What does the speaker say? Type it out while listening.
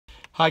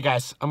Hi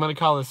guys, I'm going to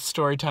call this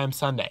Storytime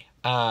Sunday.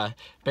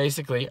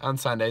 Basically, on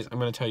Sundays, I'm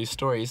going to tell you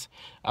stories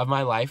of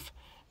my life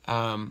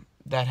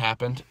that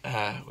happened,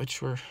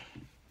 which were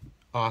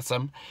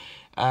awesome.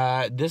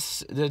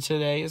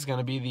 Today is going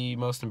to be the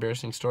most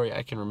embarrassing story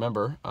I can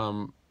remember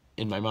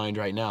in my mind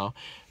right now.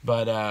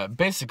 But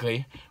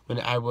basically, when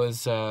I was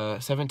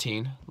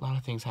 17, a lot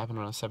of things happened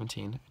when I was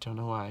 17. I don't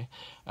know why.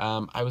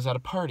 I was at a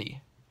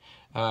party.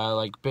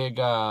 Big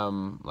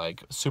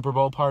Super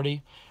Bowl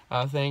party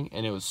thing,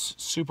 and it was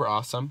super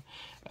awesome,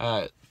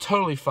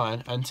 totally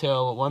fun,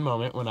 until one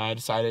moment when I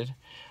decided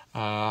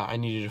I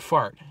needed to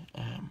fart.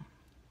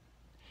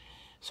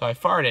 So I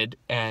farted,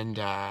 and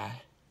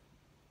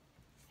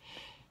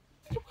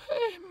it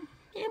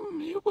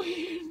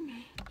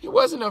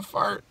wasn't a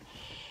fart.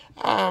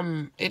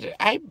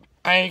 I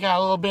got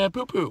a little bit of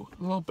poo-poo.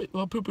 A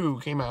little poo-poo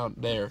came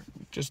out there.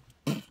 Just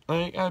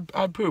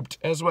I pooped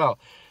as well.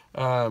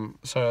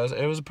 So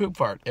it was a poop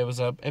fart. It was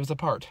a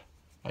part.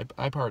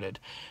 I parted.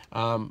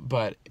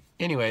 But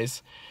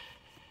anyways,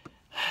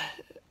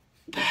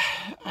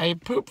 I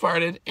poop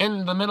farted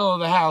in the middle of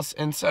the house,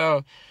 and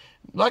so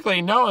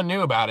luckily no one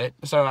knew about it.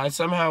 So I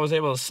somehow was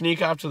able to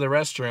sneak off to the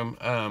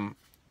restroom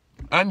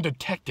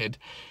undetected,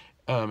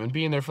 and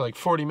being there for like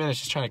 40 minutes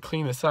just trying to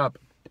clean this up.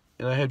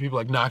 And I had people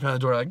like knocking on the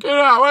door like, "Get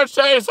out, what's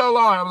taking so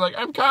long?" I was like,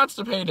 "I'm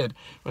constipated."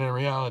 When in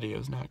reality, it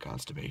was not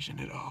constipation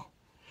at all.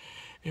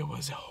 It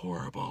was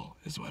horrible,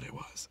 is what it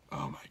was.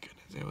 Oh my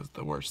goodness, it was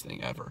the worst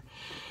thing ever.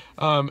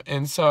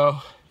 And so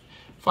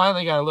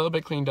finally got a little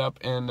bit cleaned up,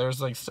 and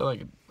there's still a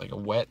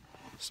wet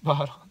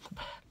spot on the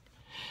back.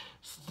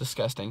 It's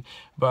disgusting.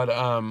 But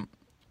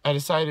I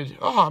decided,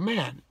 oh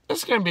man, this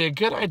is gonna be a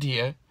good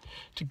idea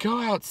to go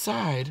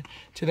outside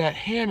to that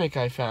hammock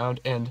I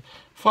found and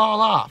fall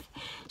off.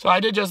 So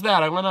I did just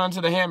that. I went onto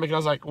the hammock and I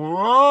was like,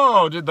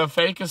 whoa, did the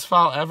fakest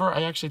fall ever?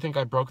 I actually think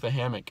I broke the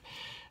hammock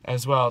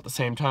as well at the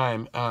same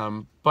time,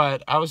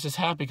 but I was just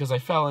happy because I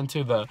fell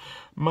into the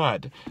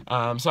mud.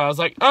 So I was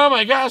like, oh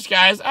my gosh,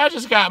 guys, I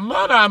just got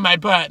mud on my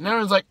butt. And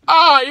everyone's like,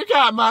 oh, you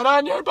got mud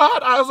on your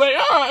butt? I was like,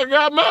 oh, I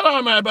got mud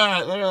on my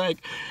butt. And they're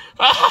like,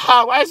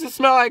 oh, why does it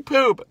smell like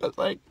poop? I was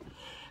like,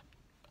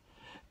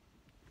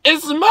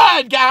 it's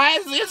mud,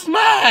 guys, it's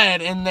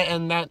mud. And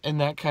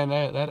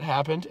that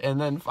happened.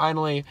 And then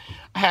finally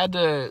I had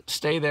to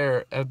stay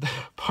there at the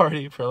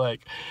party for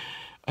like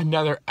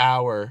another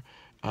hour,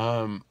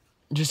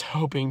 just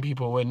hoping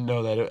people wouldn't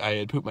know that I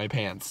had pooped my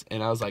pants.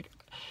 And I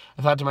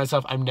thought to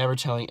myself, I'm never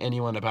telling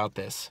anyone about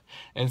this.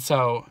 And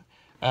so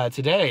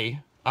today,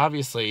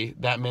 obviously,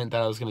 that meant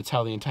that I was going to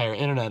tell the entire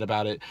internet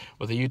about it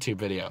with a YouTube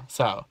video.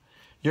 So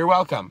you're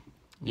welcome.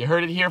 You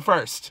heard it here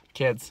first,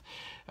 kids.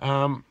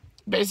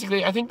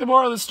 Basically, I think the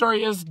moral of the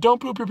story is don't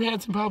poop your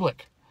pants in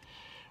public,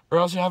 or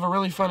else you'll have a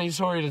really funny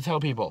story to tell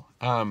people.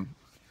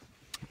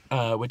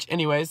 Which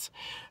anyways,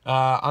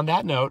 on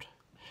that note,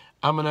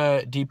 I'm going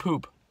to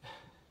de-poop.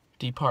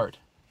 Depart.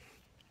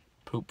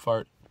 Poop,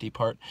 fart,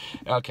 depart.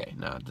 Okay,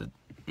 no.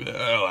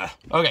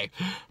 Okay,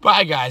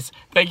 bye guys.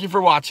 Thank you for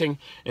watching,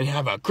 and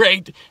have a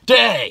great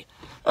day.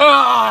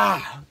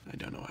 I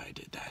don't know why I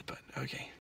did that, but okay.